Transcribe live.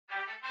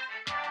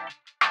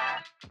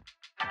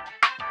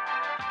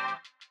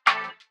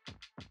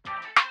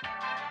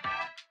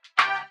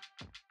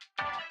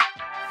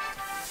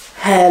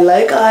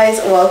Hello guys,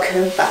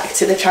 welcome back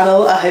to the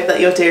channel. I hope that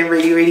you're doing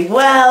really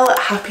well.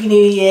 Happy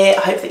New Year.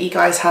 I hope that you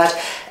guys had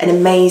an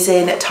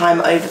amazing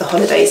time over the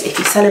holidays if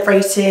you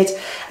celebrated,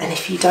 and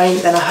if you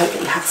don't, then I hope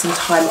that you had some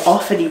time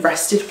off and you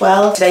rested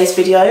well. Today's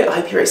video, I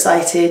hope you're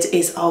excited,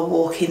 is our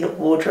walk-in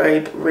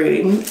wardrobe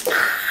room.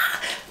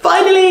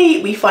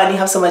 Finally, we finally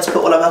have somewhere to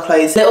put all of our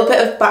clothes. A little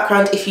bit of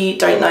background, if you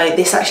don't know,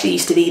 this actually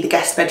used to be the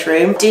guest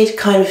bedroom. Did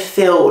kind of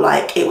feel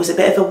like it was a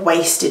bit of a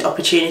wasted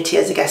opportunity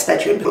as a guest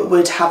bedroom, but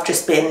would have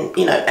just been,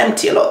 you know,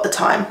 empty a lot of the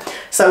time.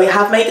 So we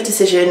have made the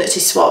decision to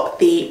swap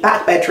the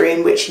back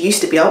bedroom, which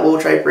used to be our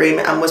wardrobe room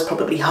and was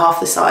probably half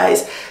the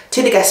size,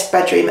 to the guest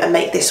bedroom and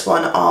make this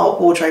one our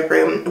wardrobe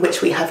room,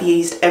 which we have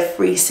used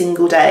every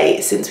single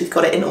day since we've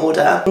got it in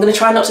order. I'm going to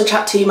try not to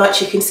chat too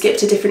much. You can skip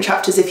to different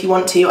chapters if you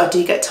want to. I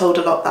do get told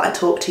a lot that I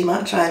talk too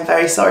much. I'm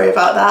very sorry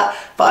about that,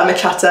 but I'm a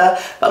chatter.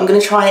 But I'm going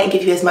to try and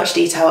give you as much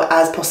detail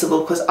as possible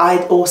because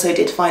I also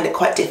did find it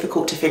quite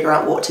difficult to figure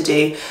out what to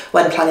do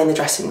when planning the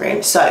dressing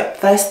room. So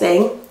first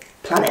thing,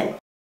 planning.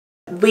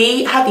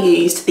 We have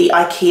used the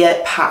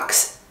IKEA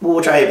PAX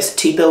wardrobes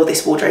to build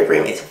this wardrobe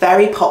room. It's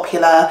very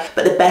popular,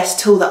 but the best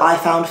tool that I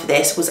found for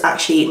this was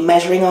actually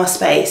measuring our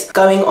space,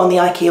 going on the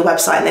IKEA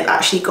website, and they've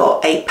actually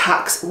got a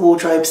PAX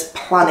wardrobes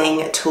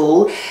planning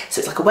tool. So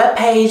it's like a web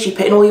page, you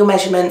put in all your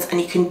measurements and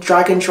you can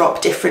drag and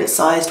drop different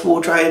sized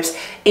wardrobes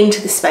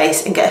into the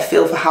space and get a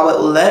feel for how it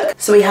will look.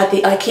 So we had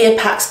the IKEA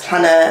PAX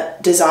planner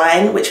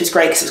design, which was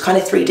great because it was kind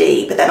of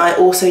 3D, but then I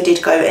also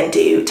did go and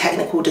do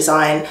technical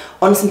design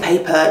on some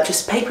paper,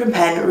 just paper and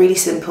pen, really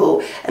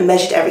simple, and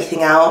measured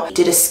everything out.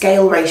 Did a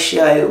scale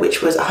ratio,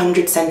 which was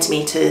 100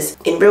 centimeters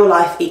in real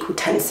life equal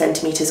 10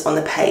 centimeters on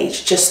the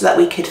page, just so that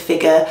we could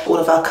figure all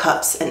of our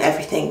cuts and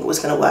everything was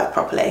going to work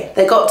properly.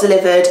 They got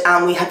delivered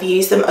and we have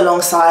used them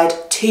alongside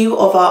two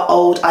of our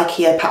old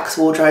IKEA PAX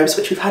wardrobes,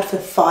 which we've had for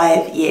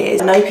 5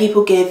 years. I know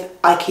people give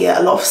IKEA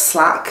a lot of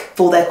slack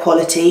for their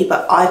quality,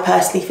 but I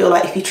personally feel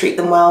like if you treat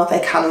them well, they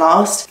can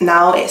last.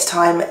 Now it's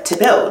time to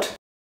build.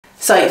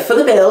 So for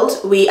the build,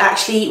 we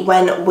actually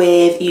went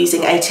with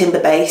using a timber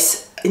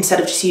base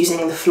instead of just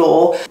using the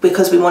floor,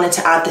 because we wanted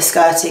to add the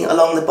skirting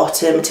along the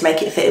bottom to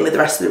make it fit in with the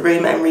rest of the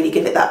room and really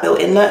give it that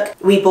built-in look.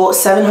 We bought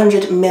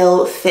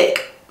 700mm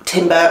thick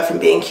timber from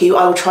B&Q.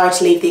 I will try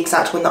to leave the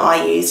exact one that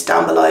I used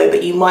down below,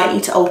 but you might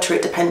need to alter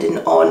it depending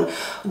on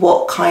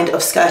what kind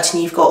of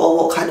skirting you've got or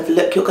what kind of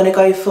look you're going to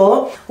go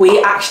for.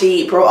 We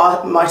actually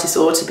brought our mitre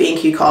saw to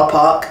B&Q car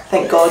park.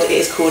 Thank God it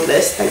is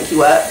cordless, thank you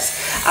Works.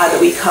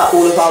 And we cut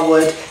all of our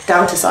wood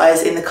down to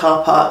size in the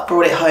car park,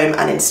 brought it home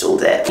and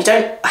installed it. You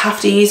don't have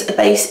to use a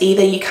base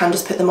either, you can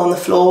just put them on the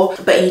floor,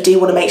 but you do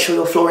want to make sure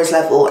your floor is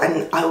level,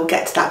 and I will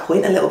get to that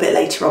point a little bit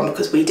later on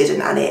because we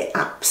didn't, and it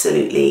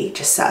absolutely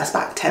just set us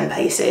back 10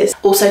 paces.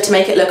 Also, to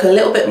make it look a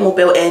little bit more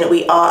built in,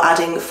 we are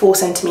adding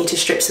 4cm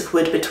strips of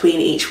wood between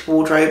each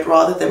wardrobe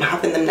rather than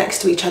having them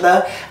next to each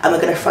other, and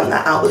we're going to front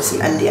that out with some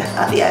MDF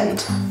at the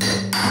end.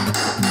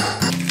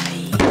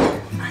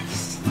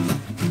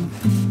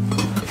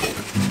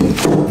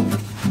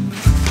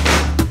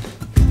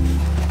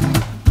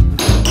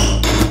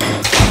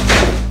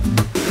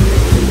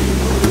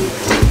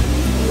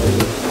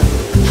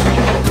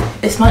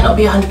 This might not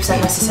be 100%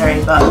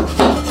 necessary, but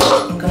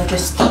I'm going to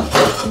just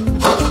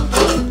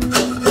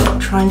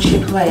try and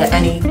chip away at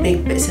any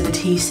big bits of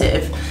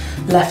adhesive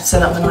left so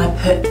that when I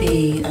put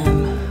the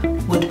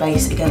wood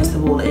base against the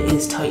wall, it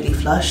is totally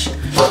flush.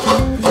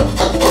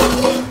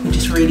 We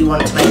just really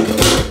want to make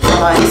the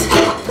lines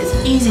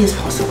as easy as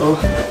possible.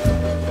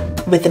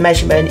 With the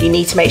measurement, you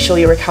need to make sure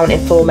you're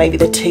accounting for maybe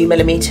the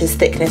 2mm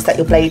thickness that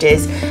your blade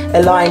is.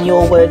 Align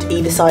your wood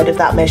either side of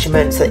that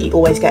measurement so that you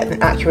always get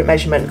an accurate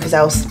measurement, because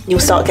else you'll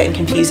start getting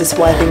confused as to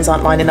why things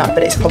aren't lining up,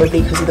 but it's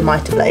probably because of the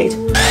mitre blade.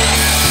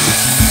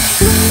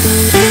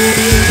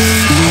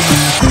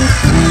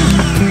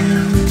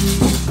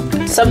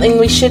 Something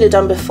we should have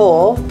done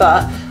before,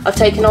 but I've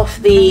taken off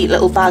the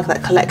little bag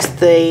that collects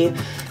the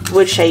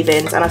wood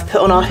shavings and I've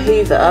put on our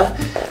hoover,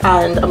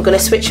 and I'm going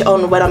to switch it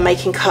on when I'm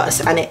making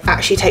cuts, and it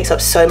actually takes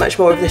up so much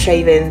more of the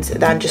shavings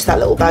than just that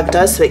little bag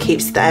does, so it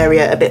keeps the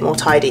area a bit more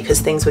tidy because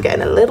things were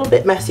getting a little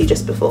bit messy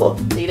just before.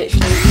 So you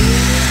literally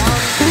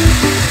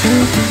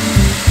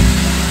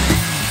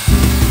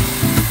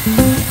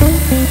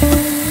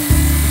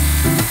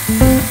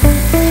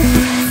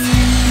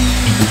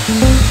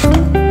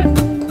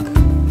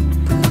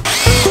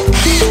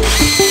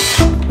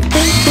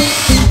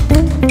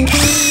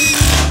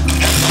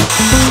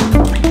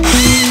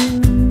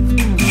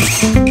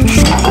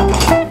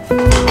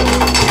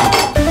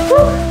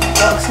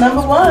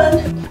number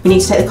one. We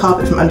need to take the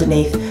carpet from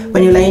underneath.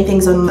 When you're laying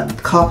things on the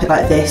carpet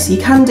like this, you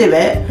can do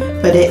it,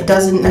 but it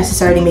doesn't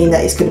necessarily mean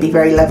that it's going to be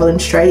very level and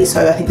straight.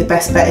 So I think the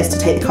best bet is to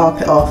take the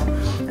carpet off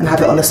and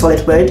have it on the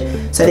solid wood.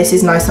 So this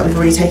is nice that we've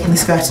already taken the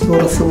skirting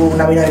board off the wall.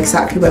 Now we know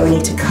exactly where we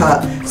need to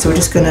cut. So we're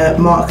just going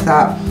to mark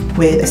that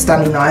with a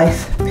Stanley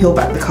knife, peel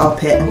back the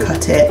carpet and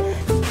cut it.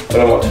 I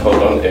don't know what to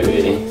hold on to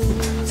really.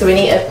 So we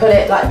need to put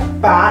it like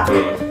back,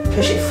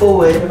 push it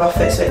forward with our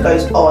foot so it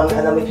goes on,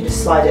 and then we can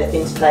just slide it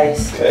into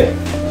place. Okay.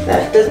 No,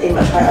 it doesn't need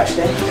much height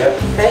actually. Yeah.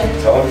 Okay.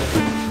 Time.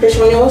 Push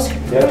on yours.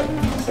 Yeah.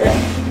 Yeah.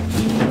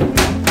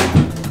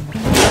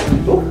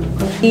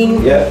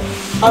 Yeah.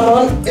 I'm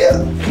on.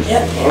 Yeah.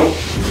 Yeah.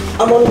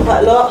 I'm on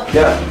quite a lot.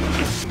 Yeah.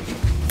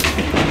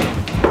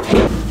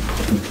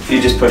 You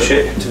just push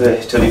it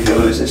till you feel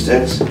the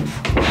resistance.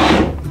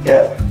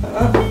 Yeah.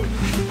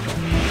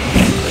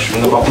 Push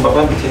from the bottom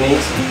button to your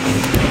knees.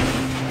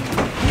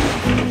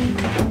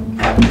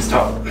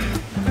 Stop.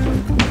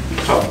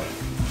 Stop.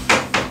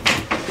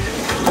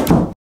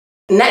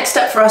 Next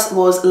up for us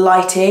was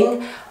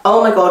lighting.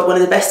 Oh my god, one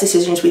of the best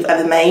decisions we've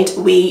ever made.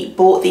 We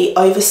bought the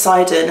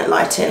Oversidan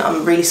lighting.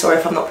 I'm really sorry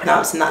if I'm not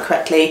pronouncing that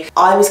correctly.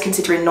 I was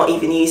considering not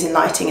even using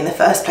lighting in the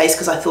first place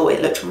because I thought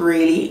it looked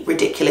really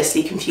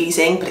ridiculously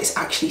confusing, but it's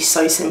actually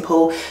so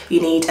simple.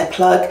 You need a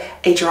plug,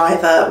 a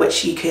driver,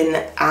 which you can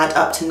add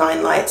up to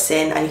 9 lights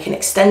in, and you can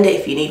extend it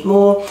if you need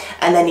more.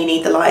 And then you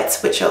need the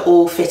lights, which are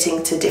all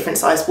fitting to different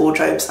size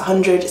wardrobes,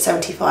 100,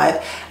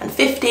 75 and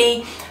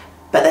 50.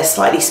 But they're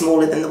slightly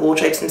smaller than the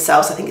wardrobes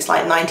themselves. I think it's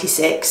like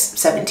 96,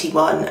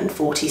 71 and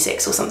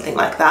 46 or something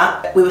like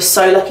that. We were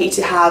so lucky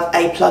to have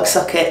a plug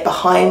socket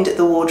behind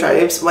the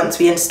wardrobes once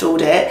we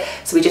installed it.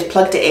 So we just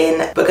plugged it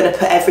in. We're gonna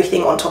put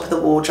everything on top of the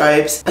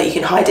wardrobes, but you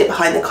can hide it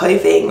behind the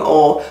coving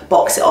or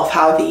box it off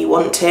however you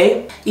want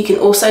to. You can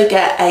also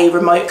get a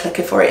remote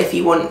clicker for it if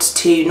you want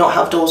to not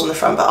have doors on the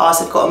front, but ours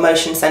have got a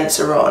motion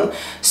sensor on.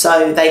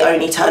 So they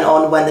only turn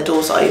on when the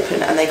doors are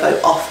open and they go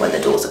off when the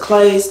doors are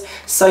closed.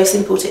 So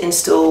simple to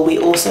install.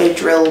 We also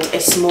drilled a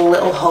small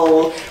little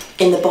hole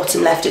in the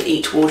bottom left of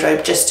each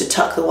wardrobe just to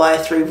tuck the wire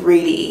through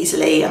really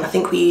easily, and I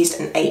think we used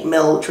an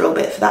 8mm drill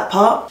bit for that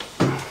part.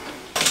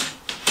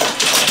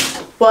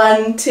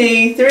 1,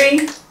 2,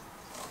 3.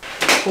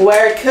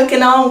 We're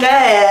cooking on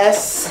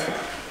gas,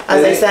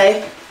 as they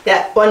say.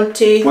 Yeah, 1,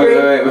 2, 3.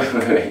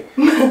 Wait.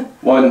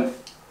 1.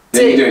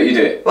 Then you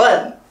do it.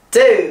 1,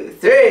 2,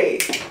 3.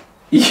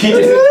 You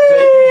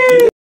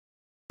didn't.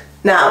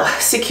 Now,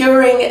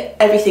 securing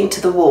everything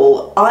to the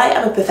wall. I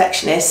am a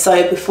perfectionist,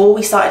 so before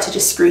we started to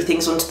just screw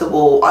things onto the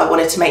wall, I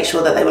wanted to make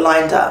sure that they were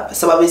lined up.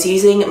 So I was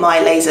using my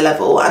laser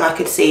level and I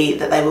could see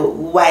that they were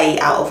way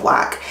out of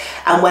whack.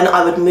 And when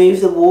I would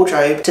move the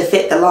wardrobe to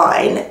fit the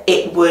line,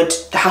 it would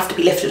have to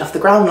be lifted off the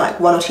ground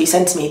like 1 or 2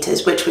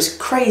 centimeters, which was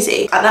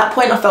crazy. At that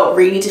point, I felt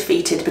really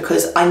defeated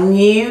because I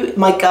knew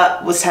my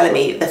gut was telling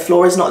me the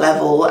floor is not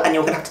level and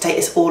you're gonna have to take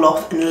this all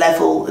off and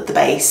level the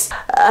base.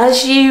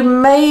 As you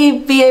may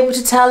be able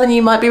to tell, and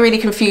you might be really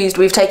confused,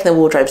 we've taken the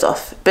wardrobes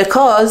off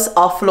because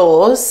our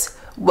floors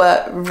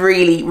were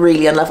really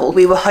unlevel.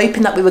 We were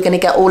hoping that we were going to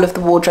get all of the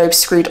wardrobes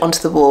screwed onto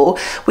the wall.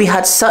 We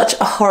had such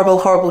a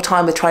horrible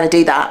time with trying to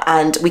do that,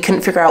 and we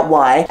couldn't figure out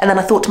why. And then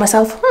I thought to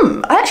myself,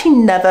 I actually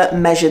never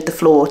measured the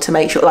floor to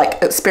make sure,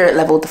 like spirit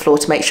leveled the floor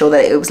to make sure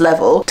that it was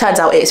level. Turns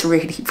out it's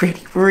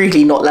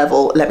really not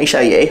level. Let me show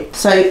you.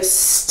 So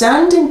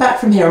standing back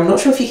from here, I'm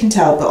not sure if you can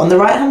tell, but on the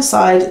right hand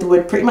side the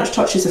wood pretty much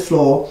touches the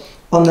floor.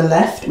 On the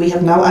left, we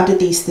have now added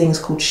these things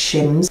called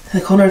shims. The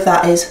corner of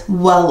that is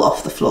well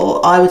off the floor.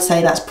 I would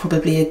say that's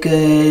probably a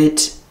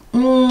good,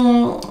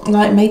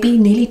 like maybe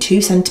nearly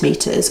 2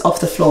 centimeters off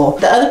the floor.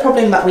 The other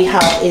problem that we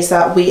have is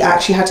that we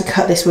actually had to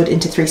cut this wood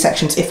into 3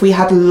 sections. If we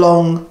had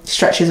long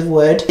stretches of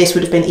wood, this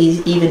would have been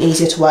even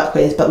easier to work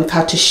with, but we've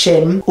had to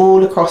shim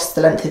all across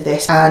the length of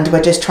this, and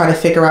we're just trying to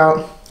figure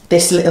out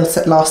this little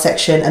last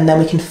section, and then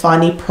we can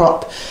finally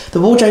prop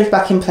the wardrobes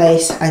back in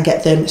place and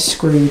get them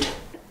screwed.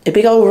 A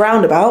big old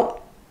roundabout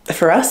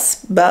for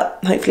us, but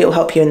hopefully it'll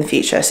help you in the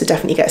future, so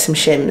definitely get some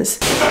shims.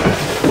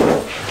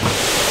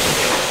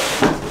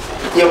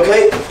 You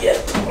okay?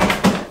 Yeah.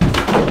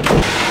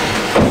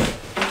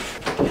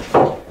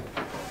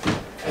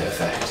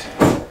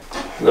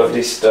 Perfect.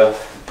 Lovely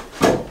stuff.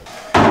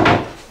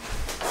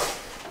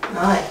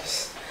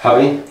 Nice.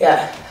 Happy?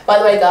 Yeah. By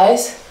the way,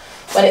 guys,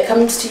 when it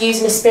comes to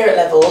using a spirit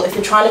level, if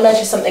you're trying to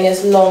measure something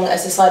as long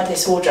as the side of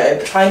this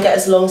wardrobe, try and get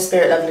as long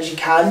spirit level as you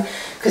can,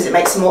 because it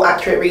makes a more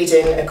accurate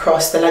reading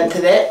across the length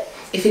of it.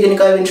 If you're going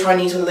to go and try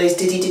and use one of those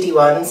diddy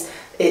ones,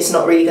 it's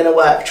not really going to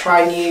work.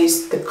 Try and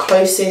use the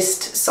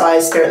closest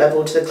size spirit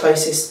level to the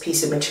closest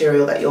piece of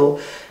material that you're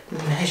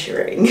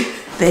measuring.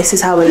 This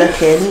is how we're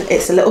looking.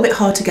 It's a little bit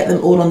hard to get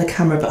them all on the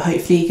camera, but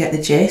hopefully you get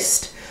the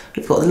gist.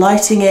 We've got the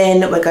lighting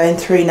in. We're going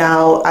through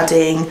now,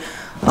 adding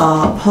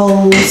our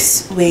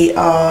poles. We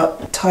are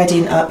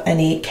tidying up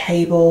any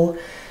cable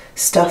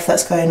stuff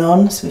that's going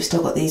on, so we've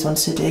still got these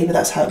ones to do, but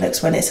that's how it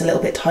looks when it's a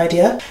little bit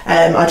tidier.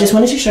 I just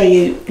wanted to show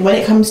you, when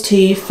it comes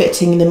to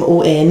fitting them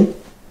all in,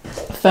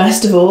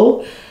 first of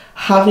all,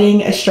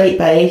 having a straight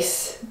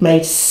base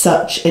made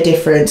such a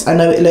difference. I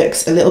know it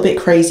looks a little bit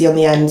crazy on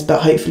the ends,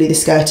 but hopefully the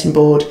skirting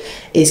board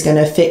is going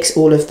to fix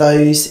all of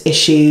those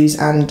issues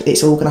and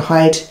it's all going to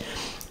hide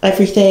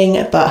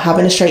everything. But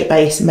having a straight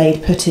base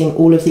made putting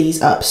all of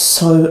these up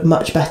so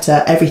much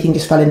better. Everything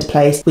just fell into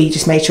place. We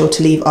just made sure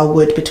to leave our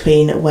wood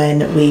between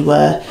when we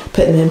were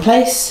putting them in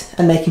place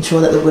and making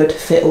sure that the wood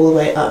fit all the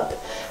way up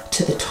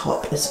to the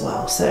top as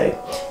well. So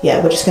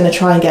yeah, we're just going to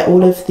try and get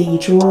all of the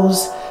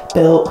drawers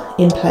built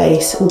in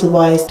place, all the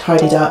wires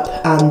tidied up,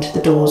 and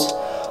the doors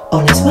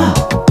on as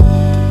well.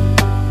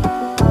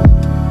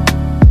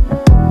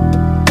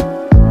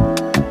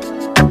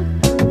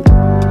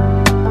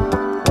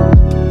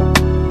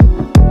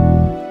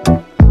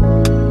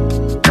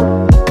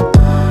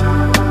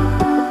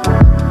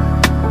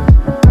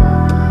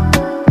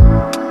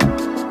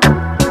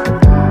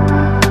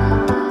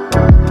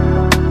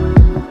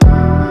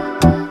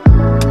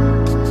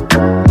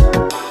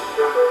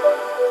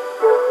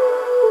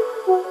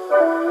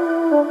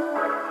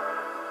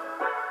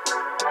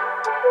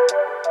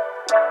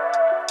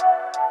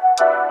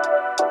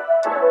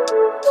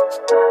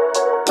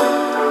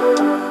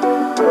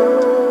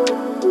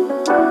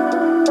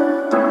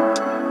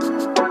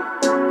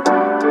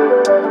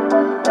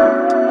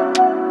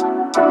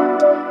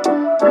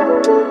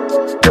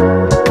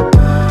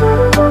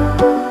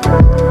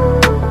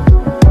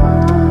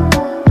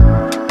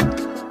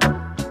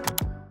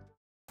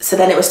 So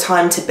then it was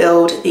time to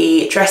build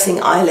the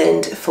dressing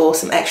island for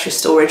some extra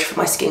storage for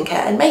my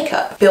skincare and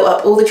makeup. Built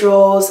up all the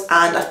drawers,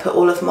 and I've put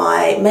all of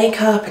my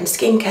makeup and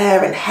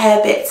skincare and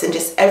hair bits and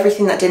just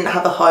everything that didn't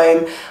have a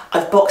home.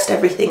 I've boxed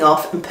everything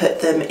off and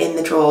put them in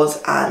the drawers,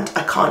 and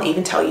I can't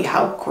even tell you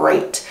how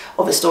great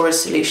of a storage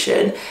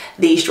solution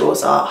these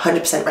drawers are.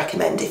 100%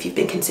 recommend if you've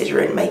been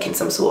considering making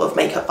some sort of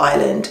makeup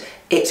island.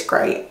 It's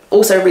great.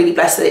 Also really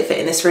blessed that it fit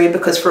in this room,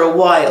 because for a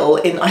while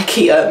in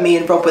IKEA, me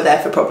and Rob were there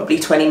for probably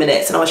 20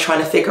 minutes and I was trying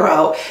to figure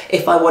out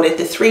if I wanted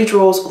the 3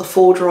 drawers or the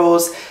 4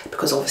 drawers,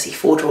 because obviously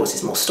 4 drawers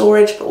is more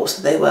storage, but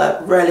also they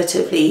were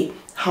relatively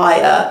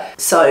higher,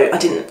 so I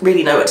didn't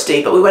really know what to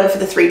do. But we went for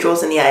the 3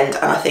 drawers in the end,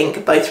 and I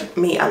think both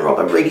me and Rob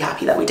are really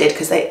happy that we did,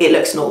 because it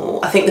looks normal.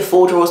 I think the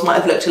 4 drawers might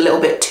have looked a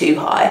little bit too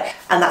high,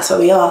 and that's where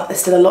we are. There's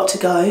still a lot to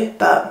go,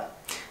 but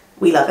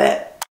we love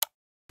it.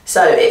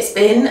 So it's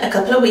been a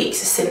couple of weeks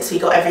since we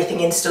got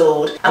everything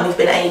installed, and we've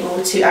been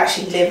able to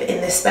actually live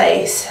in this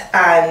space,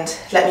 and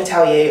let me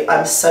tell you,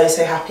 I'm so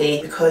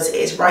happy, because it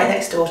is right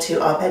next door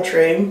to our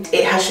bedroom.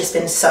 It has just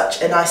been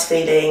such a nice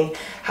feeling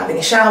having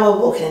a shower,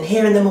 walking in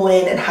here in the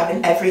morning and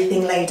having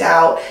everything laid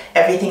out.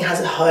 Everything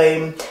has a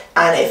home,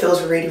 and it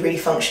feels really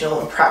functional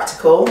and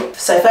practical.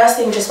 So first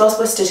thing, just whilst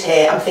we're stood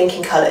here, I'm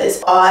thinking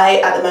colours.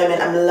 I, at the moment,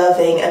 am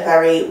loving a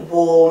very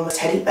warm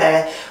teddy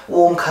bear,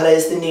 warm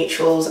colours, the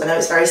neutrals. I know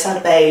it's very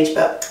sad beige,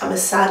 but I'm a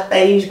sad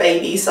beige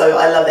baby, so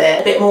I love it.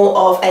 A bit more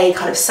of a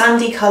kind of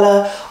sandy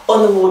colour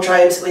on the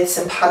wardrobes with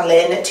some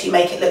paneling to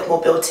make it look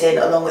more built in,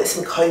 along with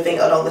some coving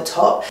along the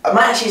top. I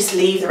might actually just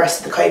leave the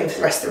rest of the coving for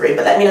the rest of the room,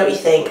 but let me know what you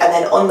think. And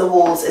then on the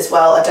walls as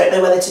well, I don't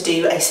know whether to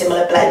do a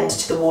similar blend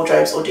to the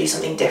wardrobes or do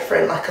something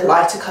different, like a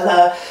lighter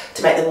colour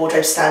to make the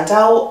wardrobes stand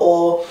out,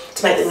 or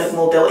to make them look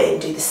more built in,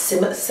 do the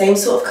same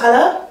sort of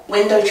colour.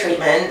 Window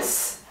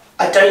treatments,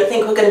 I don't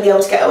think we're going to be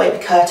able to get away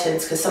with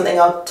curtains, because something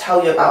I'll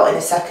tell you about in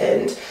a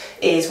second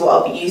is what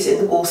I'll be using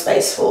the wall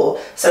space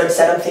for. So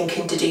instead I'm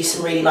thinking to do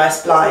some really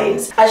nice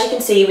blinds. As you can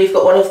see, we've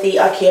got one of the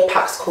IKEA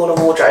PAX corner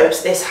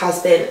wardrobes. This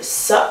has been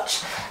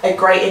such a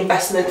great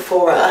investment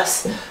for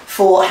us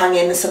for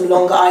hanging some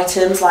longer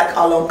items like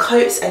our long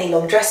coats, any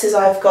long dresses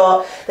I've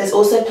got. There's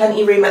also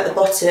plenty of room at the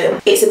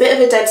bottom. It's a bit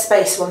of a dead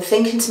space, so I'm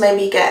thinking to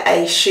maybe get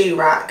a shoe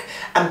rack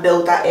and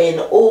build that in,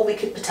 or we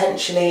could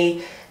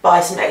potentially buy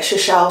some extra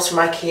shelves from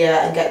IKEA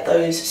and get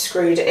those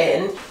screwed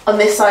in. On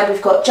this side we've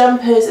got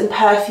jumpers and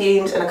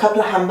perfumes and a couple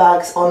of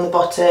handbags on the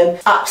bottom.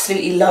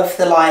 Absolutely love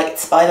the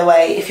lights, by the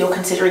way. If you're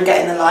considering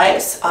getting the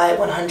lights, I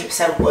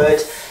 100% would.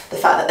 The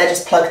fact that they're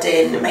just plugged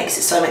in makes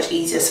it so much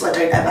easier, so I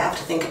don't ever have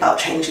to think about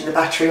changing the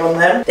battery on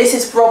them. This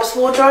is Rob's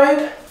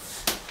wardrobe.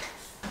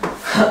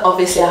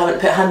 Obviously I haven't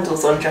put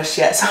handles on just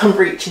yet, so I'm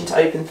reaching to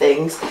open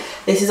things.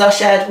 This is our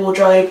shared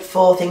wardrobe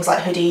for things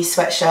like hoodies,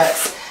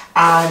 sweatshirts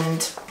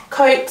and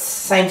coats.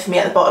 Same for me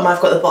at the bottom.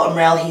 I've got the bottom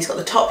rail, he's got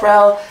the top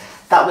rail.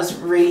 That was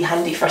really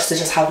handy for us to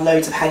just have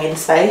loads of hanging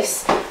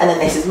space. And then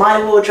this is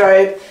my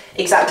wardrobe,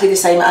 exactly the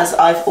same as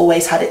I've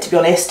always had it, to be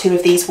honest. 2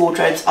 of these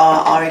wardrobes are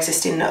our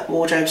existing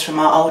wardrobes from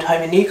our old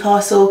home in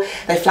Newcastle.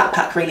 They flat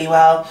pack really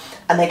well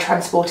and they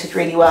transported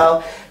really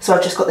well. So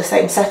I've just got the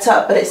same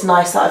setup, but it's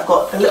nice that I've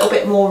got a little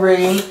bit more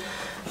room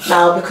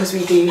now, because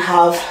we do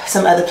have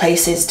some other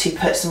places to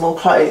put some more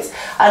clothes.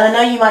 And I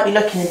know you might be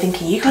looking and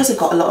thinking, you guys have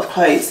got a lot of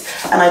clothes,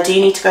 and I do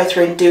need to go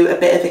through and do a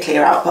bit of a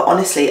clear out, but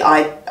honestly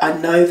I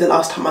know the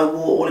last time I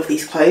wore all of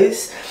these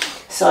clothes,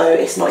 so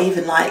it's not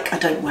even like I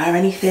don't wear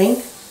anything.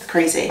 It's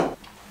crazy.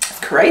 It's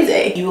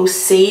crazy. You will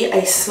see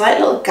a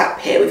slight little gap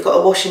here. We've got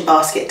a washing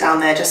basket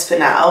down there just for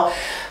now,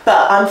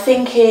 but I'm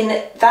thinking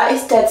that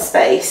is dead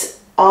space.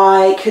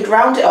 I could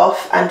round it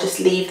off and just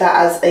leave that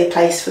as a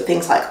place for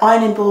things like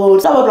ironing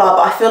boards, blah blah blah,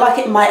 but I feel like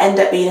it might end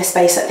up being a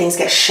space that things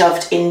get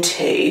shoved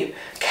into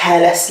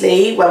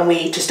carelessly when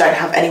we just don't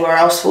have anywhere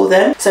else for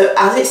them. So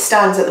as it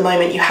stands at the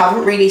moment, you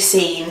haven't really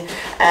seen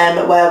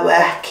where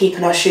we're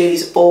keeping our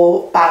shoes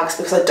or bags,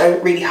 because I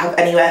don't really have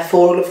anywhere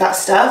for all of that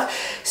stuff.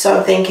 So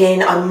I'm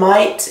thinking I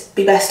might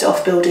be best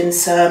off building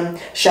some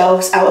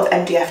shelves out of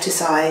MDF to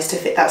size to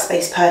fit that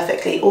space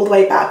perfectly, all the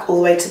way back, all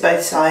the way to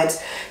both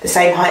sides, the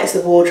same height as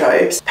the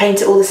wardrobes,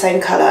 paint it all the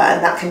same colour,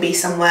 and that can be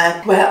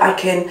somewhere where I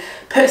can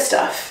put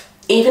stuff,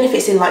 even if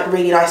it's in like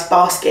really nice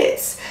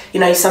baskets. You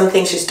know, some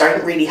things just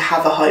don't really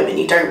have a home and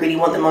you don't really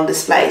want them on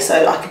display,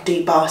 so I could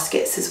do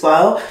baskets as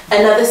well.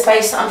 Another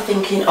space that I'm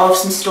thinking of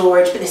some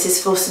storage, but this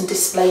is for some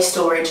display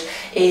storage,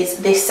 is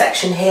this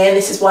section here.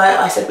 This is why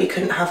I said we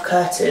couldn't have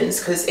curtains,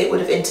 because it would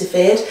have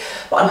interfered.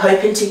 But I'm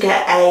hoping to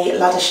get a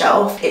ladder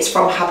shelf. It's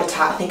from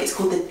Habitat. I think it's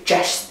called the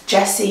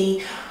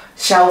Jessie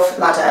shelf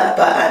ladder,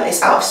 but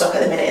it's out of stock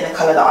at the minute in the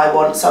colour that I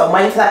want, so I'm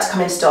waiting for that to come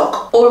in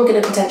stock, or I'm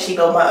going to potentially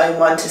build my own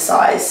one to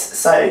size.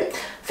 So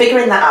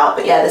figuring that out.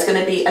 But yeah, there's going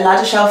to be a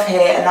ladder shelf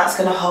here, and that's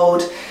going to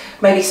hold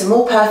maybe some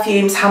more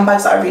perfumes,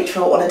 handbags that I reach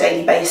for on a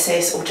daily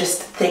basis, or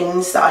just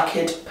things that I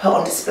could put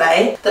on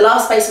display. The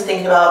last space I'm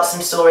thinking about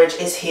some storage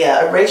is here.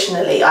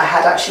 Originally I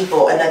had actually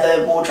bought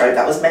another wardrobe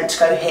that was meant to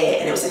go here,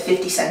 and it was a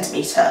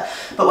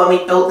 50cm, but when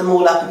we built them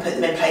all up and put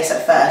them in place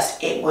at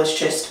first, it was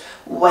just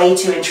way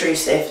too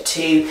intrusive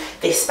to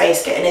this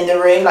space getting in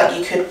the room. Like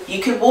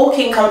you could walk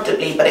in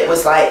comfortably, but it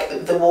was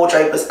like the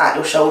wardrobe was at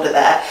your shoulder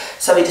there.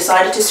 So we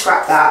decided to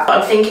scrap that.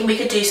 But I'm thinking we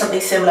could do something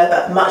similar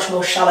but much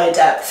more shallow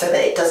depth, so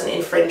that it doesn't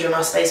infringe on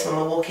our space when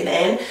we're walking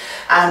in,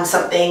 and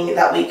something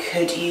that we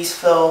could use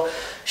for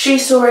shoe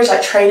storage,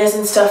 like trainers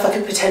and stuff. I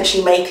could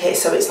potentially make it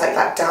so it's like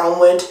that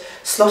downward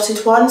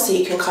slotted one, so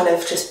you can kind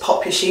of just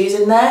pop your shoes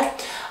in there.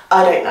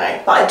 I don't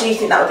know, but I do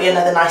think that would be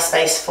another nice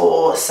space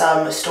for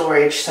some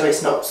storage, so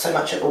it's not so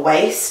much of a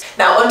waste.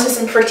 Now onto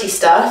some pretty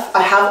stuff.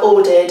 I have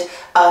ordered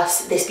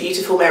us this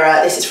beautiful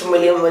mirror. This is from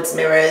William Wood's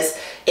Mirrors.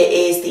 It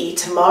is the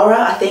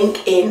Tamara, I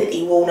think, in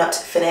the walnut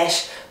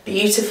finish.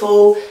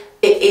 Beautiful.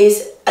 It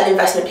is an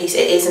investment piece.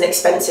 It is an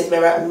expensive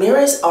mirror.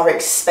 Mirrors are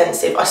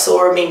expensive. I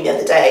saw a meme the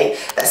other day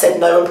that said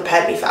no one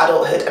prepared me for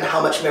adulthood and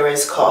how much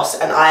mirrors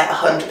cost, and I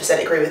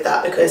 100% agree with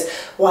that, because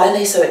why are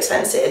they so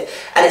expensive?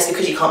 And it's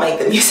because you can't make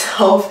them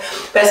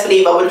yourself. Best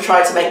believe I would have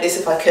tried to make this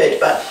if I could,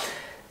 but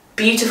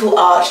beautiful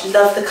arch,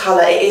 love the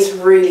colour. It is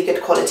really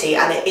good quality,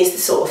 and it is the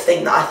sort of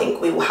thing that I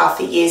think we will have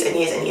for years and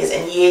years and years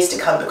and years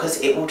to come,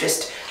 because it will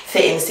just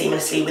fit in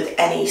seamlessly with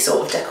any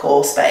sort of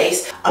decor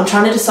space. I'm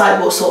trying to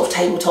decide what sort of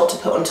tabletop to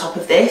put on top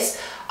of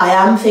this.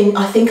 I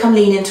think I'm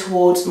leaning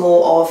towards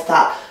more of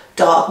that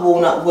dark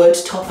walnut wood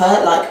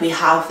topper, like we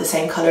have the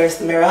same colour as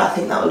the mirror. I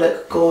think that will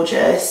look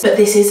gorgeous. But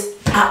this is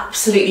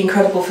absolutely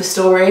incredible for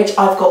storage.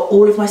 I've got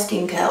all of my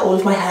skincare, all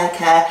of my hair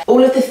care,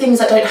 all of the things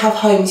that don't have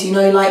homes, you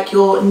know, like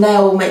your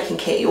nail making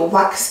kit, your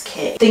wax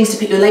kit, things to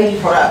put your lady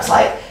products,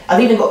 like I've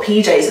even got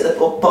PJs at the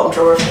bottom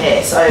drawer of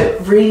here, so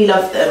really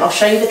love them. I'll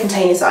show you the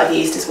containers that I've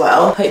used as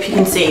well. Hope you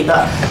can see,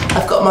 but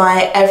I've got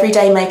my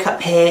everyday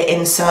makeup here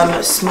in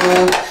some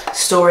small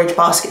storage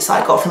baskets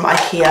that I got from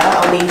IKEA.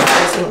 I'll leave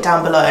those linked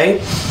down below.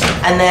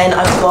 And then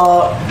I've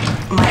got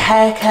my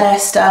hair care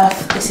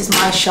stuff. This is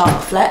my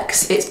Sharp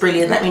Flex. It's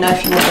brilliant. Let me know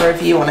if you want a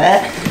review on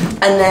it.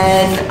 And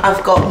then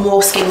I've got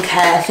more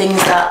skincare,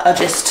 things that are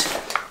just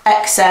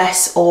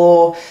excess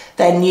or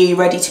they're new,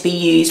 ready to be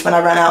used when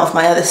I run out of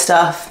my other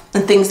stuff,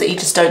 and things that you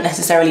just don't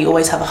necessarily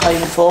always have a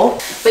home for.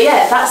 But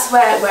yeah, that's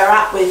where we're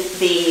at with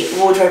the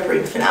wardrobe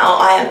room for now.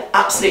 I am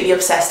absolutely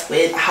obsessed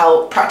with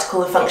how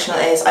practical and functional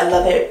it is. I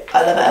love it,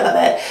 I love it, I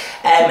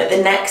love it.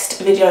 The next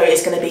video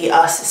is going to be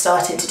us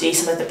starting to do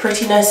some of the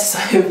prettiness.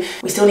 So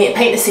we still need to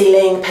paint the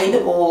ceiling, paint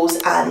the walls,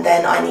 and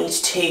then I need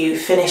to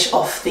finish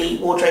off the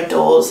wardrobe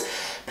doors,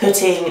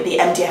 putting the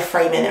MDF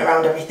framing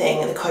around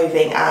everything, the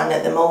coving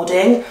and the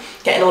moulding,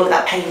 getting all of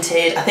that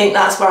painted. I think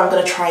that's where I'm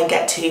going to try and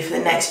get to for the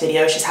next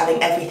video, is just having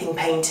everything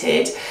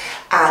painted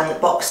and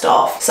boxed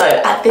off. So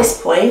at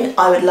this point,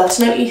 I would love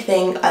to know what you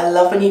think. I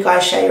love when you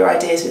guys share your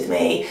ideas with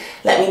me.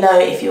 Let me know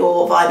if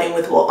you're vibing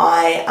with what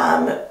I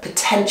am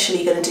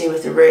potentially going to do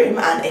with the room,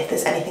 and if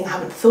there's anything I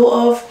haven't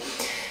thought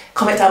of.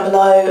 Comment down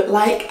below,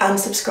 like and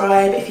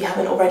subscribe if you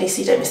haven't already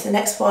so you don't miss the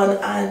next one,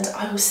 and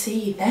I will see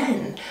you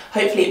then.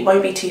 Hopefully it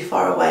won't be too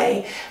far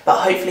away, but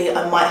hopefully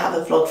I might have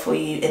a vlog for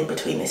you in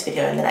between this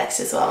video and the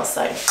next as well.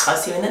 So I'll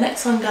see you in the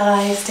next one,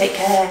 guys. Take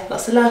care.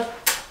 Lots of love.